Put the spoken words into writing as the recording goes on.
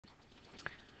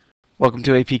Welcome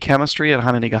to AP Chemistry at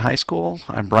Hononegah High School.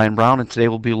 I'm Brian Brown, and today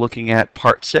we'll be looking at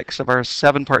Part 6 of our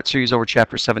 7-part series over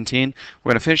Chapter 17. We're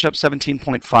going to finish up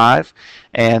 17.5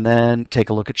 and then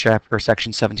take a look at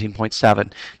Section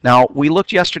 17.7. Now, we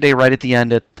looked yesterday right at the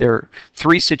end at there are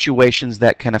 3 situations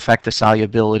that can affect the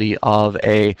solubility of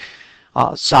a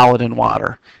solid in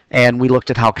water. And we looked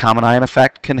at how common ion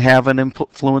effect can have an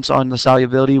influence on the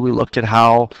solubility. We looked at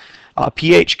how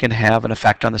pH can have an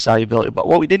effect on the solubility. But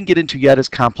what we didn't get into yet is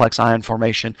complex ion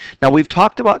formation. Now, we've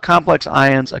talked about complex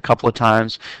ions a couple of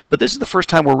times, but this is the first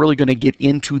time we're really going to get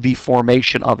into the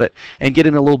formation of it and get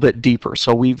in a little bit deeper.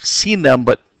 So we've seen them,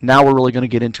 but now we're really going to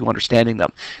get into understanding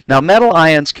them. Now, metal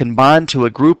ions can bond to a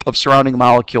group of surrounding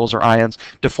molecules or ions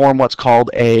to form what's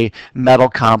called a metal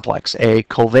complex, a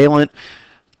covalent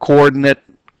coordinate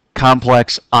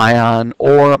complex ion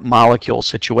or molecule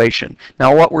situation.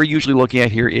 Now, what we're usually looking at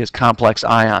here is complex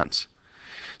ions.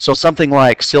 So something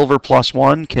like silver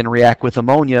 +1 can react with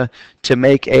ammonia to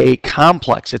make a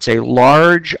complex. It's a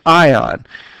large ion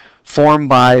formed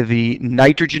by the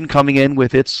nitrogen coming in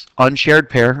with its unshared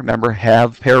pair. Remember,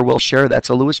 have pair will share. That's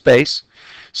a Lewis base.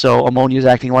 So ammonia is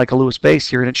acting like a Lewis base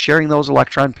here, and it's sharing those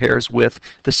electron pairs with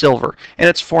the silver. And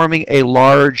it's forming a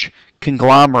large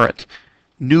conglomerate,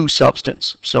 new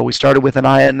substance. So we started with an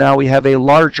ion, now we have a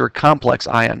larger complex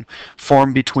ion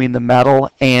formed between the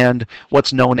metal and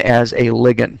what's known as a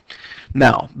ligand.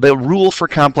 Now, the rule for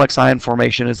complex ion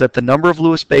formation is that the number of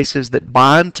Lewis bases that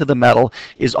bond to the metal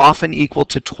is often equal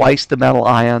to twice the metal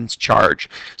ion's charge.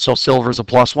 So silver is a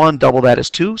 +1, double that is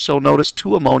 2, so notice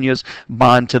 2 ammonias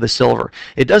bond to the silver.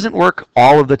 It doesn't work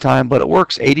all of the time, but it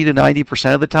works 80 to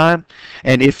 90% of the time.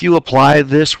 And if you apply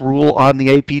this rule on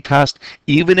the AP test,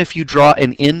 even if you draw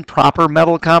an improper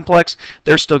metal complex,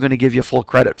 they're still going to give you full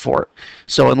credit for it.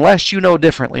 So unless you know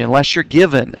differently, unless you're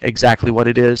given exactly what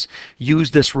it is,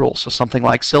 use this rule. So something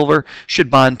like silver should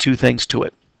bond 2 things to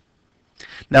it.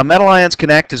 Now, metal ions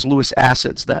can act as Lewis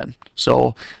acids then.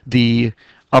 So the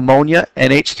ammonia,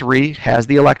 NH3, has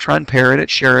the electron pair in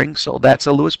its sharing, so that's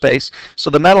a Lewis base.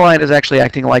 So the metal ion is actually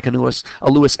acting like a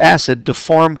Lewis acid to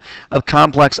form a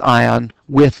complex ion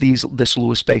with this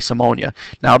Lewis base ammonia.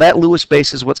 Now, that Lewis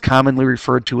base is what's commonly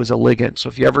referred to as a ligand. So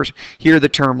if you ever hear the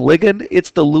term ligand,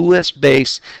 it's the Lewis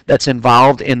base that's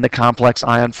involved in the complex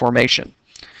ion formation.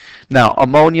 Now,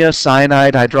 ammonia,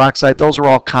 cyanide, hydroxide, those are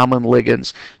all common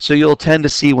ligands. So you'll tend to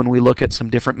see when we look at some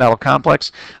different metal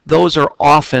complex, those are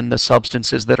often the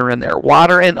substances that are in there.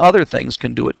 Water and other things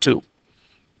can do it too.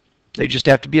 They just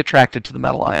have to be attracted to the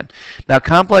metal ion. Now,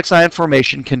 complex ion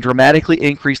formation can dramatically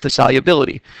increase the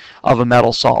solubility of a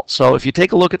metal salt. So if you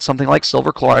take a look at something like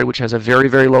silver chloride, which has a very,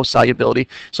 very low solubility,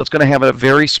 so it's going to have a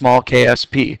very small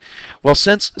KSP. Well,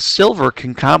 since silver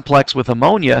can complex with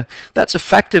ammonia, that's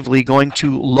effectively going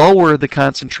to lower the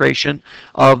concentration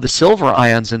of the silver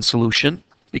ions in solution,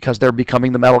 because they're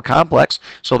becoming the metal complex,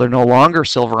 so they're no longer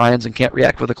silver ions and can't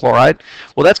react with the chloride.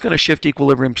 Well, that's going to shift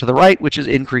equilibrium to the right, which is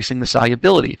increasing the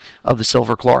solubility of the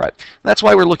silver chloride. That's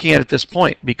why we're looking at this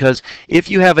point, because if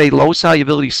you have a low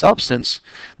solubility substance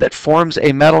that forms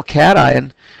a metal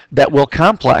cation that will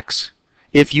complex,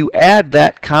 if you add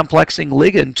that complexing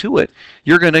ligand to it,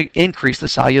 you're going to increase the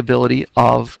solubility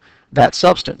of that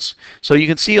substance. So you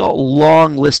can see a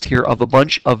long list here of a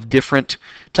bunch of different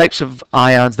types of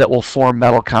ions that will form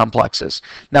metal complexes.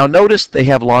 Now notice they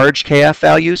have large Kf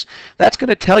values. That's going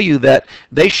to tell you that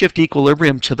they shift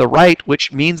equilibrium to the right,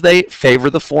 which means they favor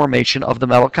the formation of the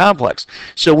metal complex.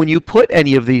 So when you put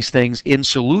any of these things in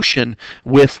solution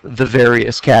with the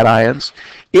various cations,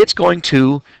 it's going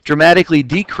to dramatically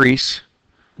decrease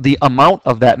the amount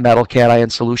of that metal cation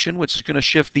solution, which is going to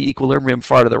shift the equilibrium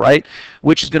far to the right,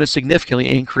 which is going to significantly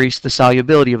increase the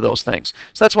solubility of those things.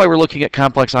 So that's why we're looking at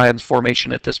complex ions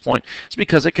formation at this point. It's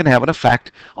because it can have an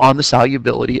effect on the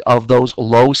solubility of those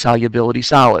low solubility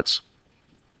solids.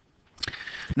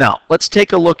 Now, let's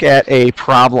take a look at a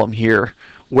problem here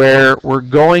where we're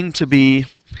going to be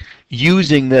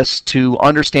using this to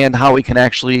understand how we can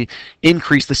actually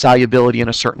increase the solubility in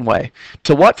a certain way.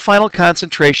 To what final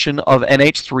concentration of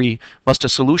NH3 must a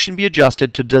solution be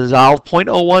adjusted to dissolve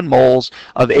 0.01 moles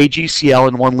of AgCl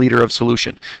in 1 liter of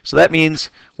solution? So that means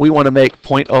we want to make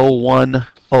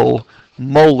 0.010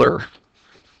 molar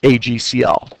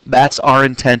AgCl. That's our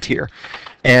intent here.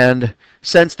 And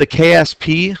since the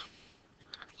KSP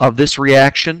of this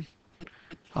reaction,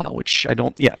 which I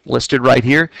don't yet listed right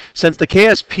here, since the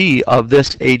KSP of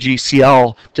this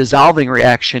AgCl dissolving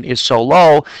reaction is so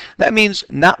low, that means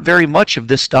not very much of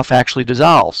this stuff actually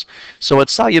dissolves. So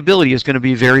its solubility is going to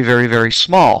be very, very, very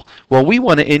small. Well, we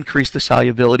want to increase the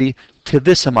solubility to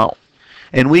this amount.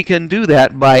 And we can do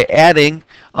that by adding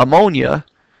ammonia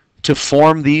to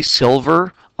form the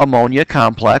silver ammonia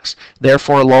complex,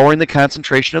 therefore lowering the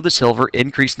concentration of the silver,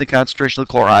 increasing the concentration of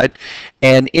the chloride,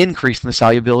 and increasing the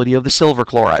solubility of the silver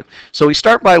chloride. So we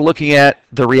start by looking at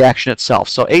the reaction itself.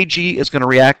 So Ag is going to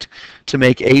react to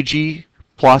make Ag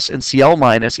plus and Cl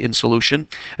minus in solution,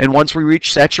 and once we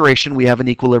reach saturation we have an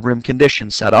equilibrium condition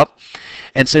set up,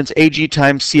 and since Ag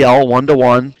times Cl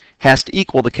 1:1 has to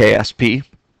equal the Ksp,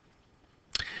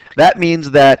 that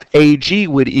means that Ag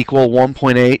would equal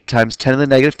 1.8 times 10 to the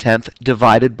negative 10th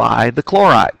divided by the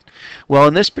chloride. Well,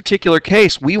 in this particular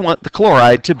case, we want the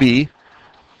chloride to be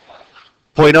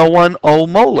 0.010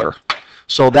 molar.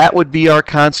 So that would be our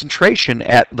concentration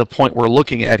at the point we're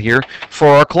looking at here for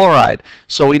our chloride.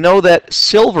 So we know that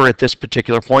silver at this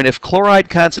particular point, if chloride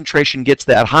concentration gets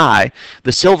that high,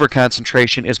 the silver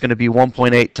concentration is going to be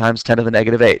 1.8 times 10 to the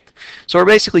negative 8th. So we're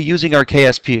basically using our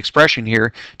Ksp expression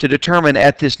here to determine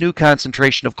at this new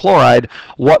concentration of chloride,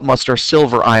 what must our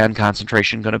silver ion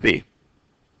concentration going to be.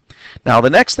 Now the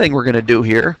next thing we're going to do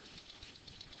here,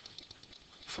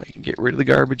 if I can get rid of the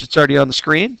garbage that's already on the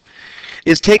screen,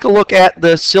 is take a look at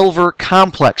the silver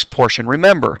complex portion.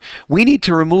 Remember, we need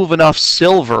to remove enough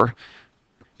silver,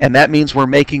 and that means we're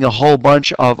making a whole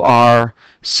bunch of our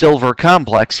silver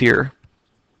complex here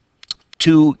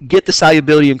to get the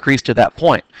solubility increased to that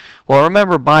point. Well,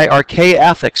 remember, by our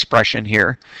Kf expression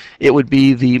here, it would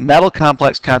be the metal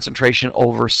complex concentration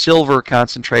over silver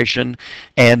concentration,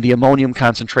 and the ammonium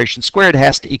concentration squared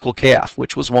has to equal Kf,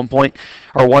 which was 1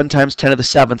 times 10 to the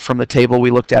 7th from the table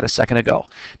we looked at a second ago.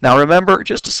 Now remember,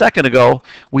 just a second ago,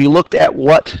 we looked at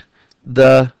what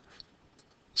the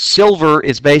silver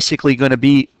is basically going to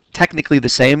be technically the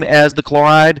same as the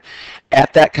chloride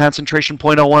at that concentration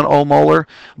 0.010 molar,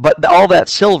 but all that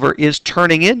silver is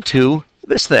turning into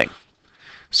this thing.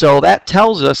 So that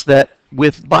tells us that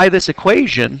by this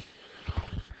equation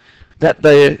that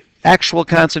the actual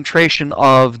concentration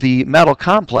of the metal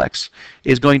complex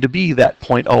is going to be that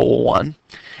 0.001.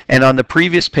 And on the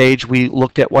previous page, we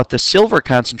looked at what the silver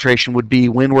concentration would be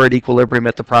when we're at equilibrium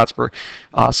at the Prosper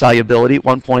solubility,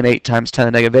 1.8 times 10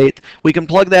 to the negative 8th. We can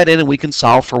plug that in and we can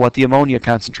solve for what the ammonia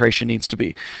concentration needs to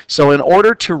be. So in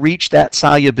order to reach that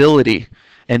solubility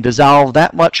and dissolve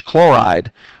that much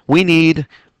chloride, we need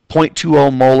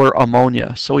 0.20 molar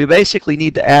ammonia. So we basically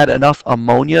need to add enough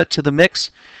ammonia to the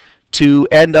mix to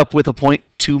end up with a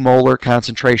 0.2 molar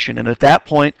concentration, and at that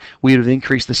point we would have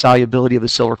increased the solubility of the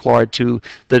silver chloride to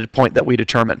the point that we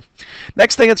determined.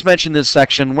 Next thing that's mentioned in this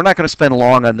section, we're not going to spend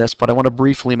long on this, but I want to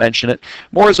briefly mention it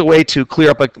more as a way to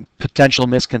clear up a potential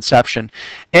misconception.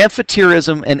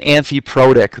 Amphoterism and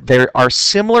amphiprotic, there are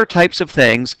similar types of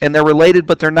things and they're related,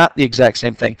 but they're not the exact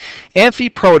same thing.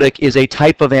 Amphiprotic is a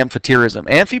type of amphoterism.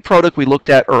 Amphiprotic we looked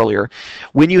at earlier.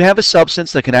 When you have a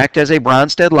substance that can act as a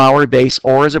Bronsted-Lowry base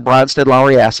or as a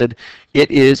Bronsted-Lowry acid, it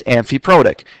is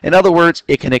amphiprotic. In other words,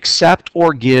 it can accept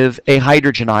or give a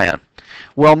hydrogen ion.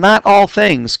 Well, not all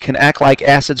things can act like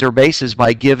acids or bases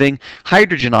by giving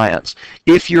hydrogen ions.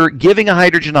 If you're giving a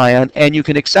hydrogen ion and you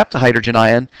can accept a hydrogen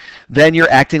ion, then you're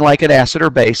acting like an acid or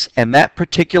base, and that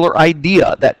particular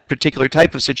idea, that particular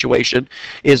type of situation,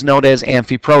 is known as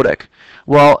amphiprotic.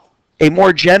 Well, a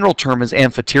more general term is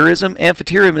amphoterism.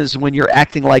 Amphoterism is when you're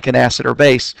acting like an acid or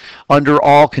base under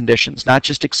all conditions, not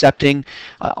just accepting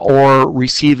or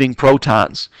receiving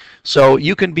protons. So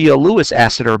you can be a Lewis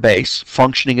acid or base,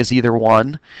 functioning as either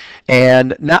one,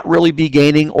 and not really be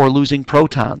gaining or losing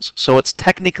protons. So it's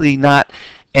technically not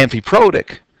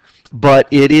amphiprotic, but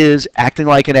it is acting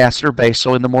like an acid or base.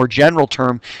 So in the more general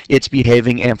term, it's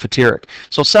behaving amphoteric.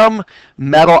 So some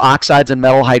metal oxides and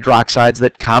metal hydroxides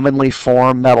that commonly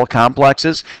form metal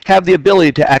complexes have the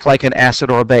ability to act like an acid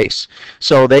or a base.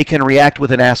 So they can react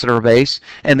with an acid or a base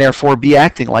and therefore be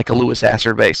acting like a Lewis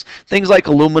acid or base. Things like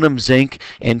aluminum, zinc,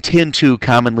 and tin too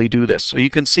commonly do this. So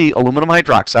you can see aluminum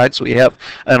hydroxide, so we have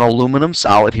an aluminum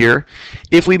solid here.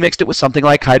 If we mixed it with something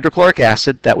like hydrochloric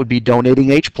acid, that would be donating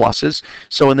H pluses.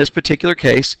 So in this particular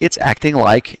case, it's acting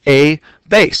like a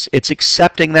base. It's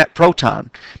accepting that proton.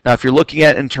 Now, if you're looking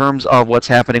at it in terms of what's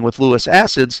happening with Lewis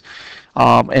acids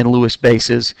and Lewis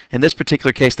bases, in this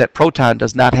particular case, that proton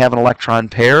does not have an electron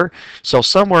pair. So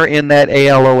somewhere in that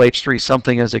AlOH3,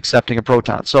 something is accepting a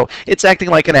proton. So it's acting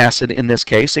like an acid in this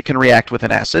case. It can react with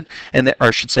an acid, or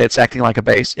I should say it's acting like a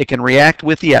base. It can react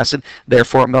with the acid,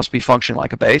 therefore it must be functioning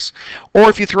like a base. Or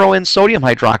if you throw in sodium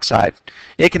hydroxide,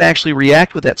 it can actually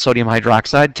react with that sodium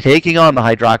hydroxide, taking on the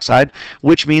hydroxide,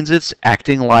 which means it's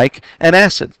acting like an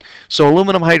acid. So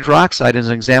aluminum hydroxide is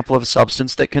an example of a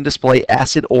substance that can display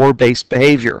acid or base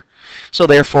behavior. So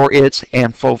therefore it's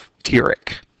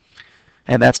amphoteric.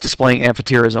 and that's displaying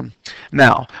amphoterism.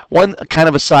 Now, one kind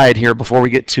of aside here before we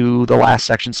get to the last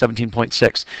section,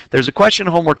 17.6. There's a question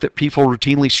homework that people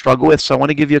routinely struggle with, so I want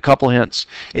to give you a couple hints.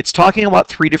 It's talking about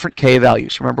 3 different K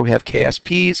values. Remember, we have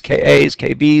KSPs, KAs,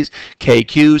 KBs,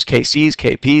 KQs, KCs,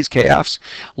 KPs, KFs.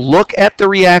 Look at the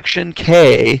reaction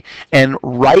K and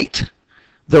write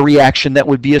the reaction that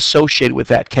would be associated with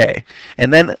that K.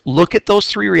 And then look at those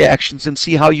 3 reactions and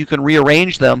see how you can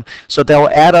rearrange them so they'll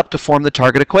add up to form the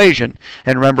target equation.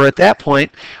 And remember, at that point,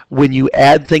 when you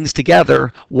add things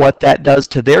together, what that does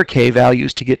to their K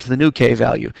values to get to the new K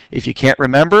value. If you can't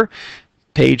remember,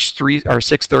 page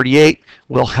 638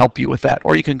 will help you with that.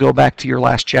 Or you can go back to your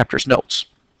last chapter's notes.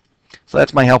 So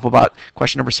that's my help about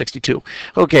question number 62.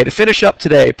 Okay, to finish up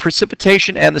today,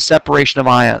 precipitation and the separation of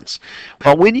ions.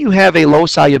 Well, when you have a low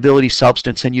solubility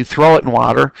substance and you throw it in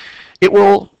water, it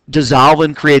will dissolve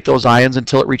and create those ions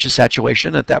until it reaches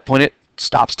saturation. At that point, it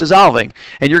stops dissolving,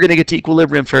 and you're going to get to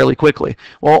equilibrium fairly quickly.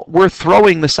 Well, we're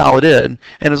throwing the solid in,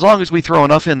 and as long as we throw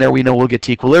enough in there, we know we'll get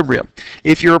to equilibrium.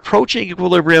 If you're approaching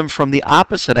equilibrium from the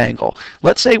opposite angle,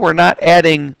 let's say we're not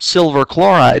adding silver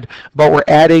chloride, but we're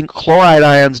adding chloride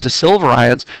ions to silver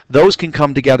ions, those can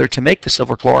come together to make the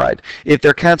silver chloride. If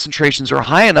their concentrations are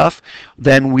high enough,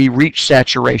 then we reach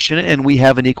saturation and we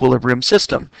have an equilibrium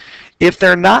system. If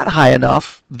they're not high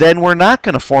enough, then we're not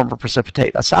going to form or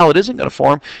precipitate. A solid isn't going to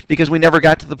form because we never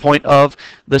got to the point of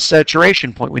the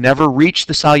saturation point. We never reached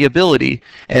the solubility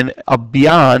and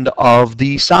beyond of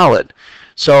the solid.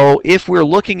 So if we're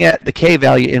looking at the K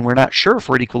value and we're not sure if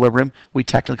we're at equilibrium, we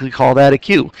technically call that a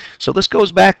Q. So this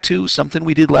goes back to something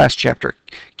we did last chapter,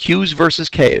 Qs versus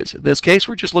Ks. In this case,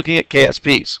 we're just looking at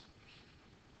KSPs.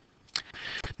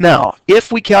 Now,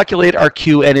 if we calculate our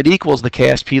Q and it equals the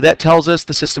KSP, that tells us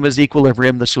the system is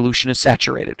equilibrium, the solution is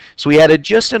saturated. So we added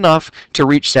just enough to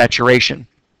reach saturation.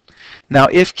 Now,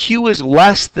 if Q is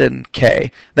less than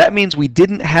K, that means we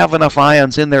didn't have enough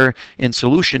ions in there in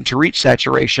solution to reach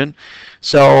saturation.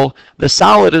 So the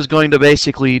solid is going to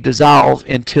basically dissolve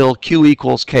until Q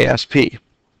equals KSP.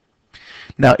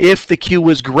 Now, if the Q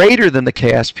was greater than the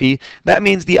KSP, that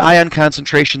means the ion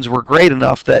concentrations were great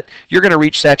enough that you're going to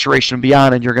reach saturation and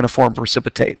beyond, and you're going to form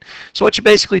precipitate. So what you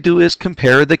basically do is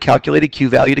compare the calculated Q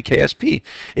value to KSP.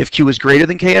 If Q is greater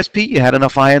than KSP, you had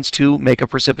enough ions to make a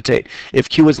precipitate. If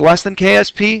Q is less than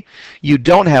KSP, you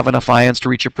don't have enough ions to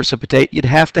reach a precipitate. You'd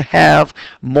have to have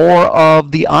more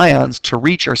of the ions to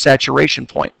reach our saturation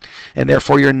point, and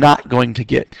therefore you're not going to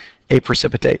get a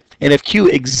precipitate. And if Q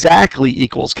exactly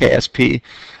equals KSP,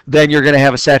 then you're going to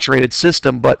have a saturated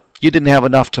system, but you didn't have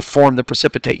enough to form the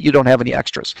precipitate. You don't have any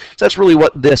extras. So that's really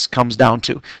what this comes down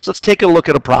to. So let's take a look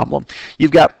at a problem.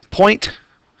 You've got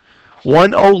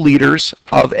 0.10 liters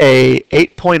of a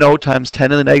 8.0 times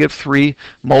 10 to the negative 3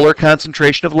 molar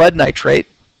concentration of lead nitrate,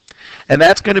 and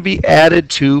that's going to be added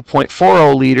to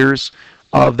 0.40 liters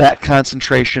of that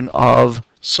concentration of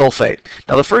sulfate.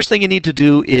 Now, the first thing you need to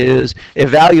do is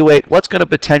evaluate what's going to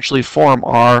potentially form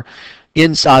our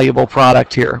insoluble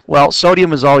product here. Well,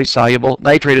 sodium is always soluble,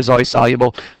 nitrate is always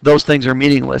soluble. Those things are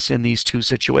meaningless in these two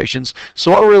situations. So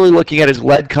what we're really looking at is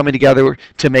lead coming together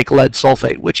to make lead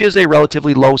sulfate, which is a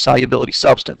relatively low solubility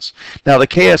substance. Now, the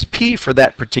KSP for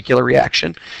that particular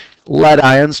reaction, lead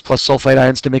ions plus sulfate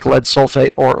ions to make lead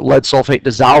sulfate, or lead sulfate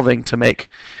dissolving to make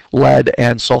lead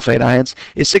and sulfate ions,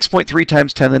 is 6.3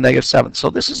 times 10 to the negative 7. So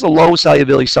this is a low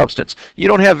solubility substance. You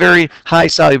don't have very high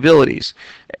solubilities.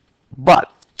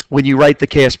 But when you write the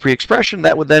KSP expression,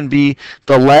 that would then be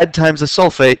the lead times the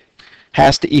sulfate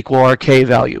has to equal our K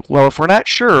value. Well, if we're not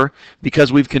sure,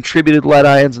 because we've contributed lead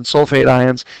ions and sulfate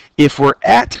ions, if we're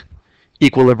at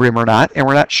equilibrium or not, and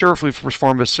we're not sure if we've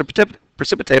formed a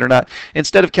precipitate or not,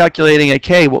 instead of calculating a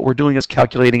K, what we're doing is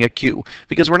calculating a Q,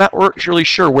 because we're not really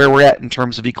sure where we're at in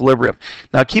terms of equilibrium.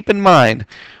 Now, keep in mind,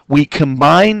 we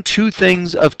combine two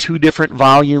things of two different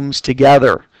volumes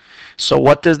together. So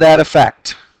what does that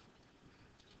affect?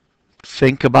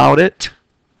 Think about it.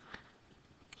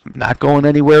 I'm not going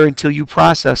anywhere until you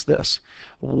process this.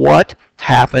 What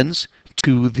happens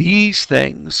to these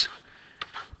things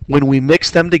when we mix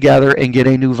them together and get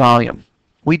a new volume?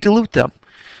 We dilute them.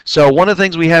 So one of the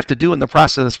things we have to do in the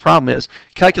process of this problem is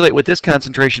calculate what this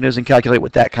concentration is and calculate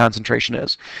what that concentration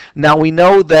is. Now, we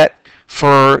know that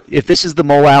if this is the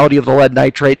molality of the lead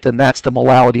nitrate, then that's the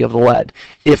molality of the lead.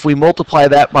 If we multiply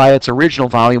that by its original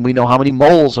volume, we know how many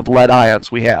moles of lead ions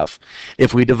we have.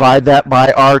 If we divide that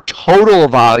by our total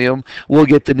volume, we'll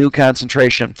get the new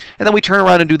concentration. And then we turn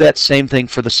around and do that same thing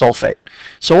for the sulfate.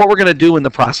 So what we're going to do in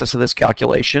the process of this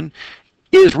calculation,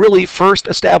 is really first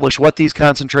establish what these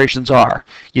concentrations are.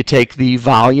 You take the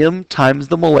volume times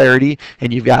the molarity,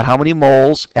 and you've got how many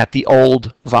moles at the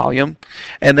old volume,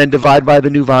 and then divide by the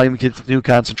new volume to get the new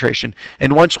concentration.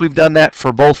 And once we've done that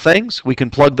for both things, we can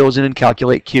plug those in and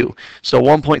calculate Q. So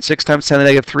 1.6 times 10 to the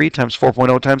negative 3 times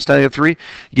 4.0 times 10 to the negative 3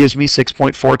 gives me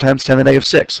 6.4 times 10 to the negative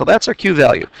 6. So that's our Q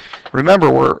value. Remember,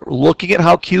 we're looking at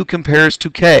how Q compares to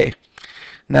K.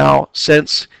 Now,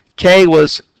 since K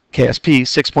was KSP,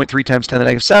 6.3 times 10 to the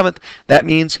negative 7th, that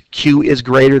means Q is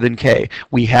greater than K.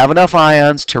 We have enough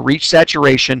ions to reach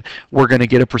saturation. We're going to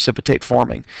get a precipitate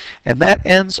forming. And that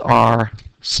ends our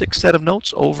 6th set of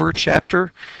notes over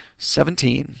chapter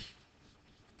 17.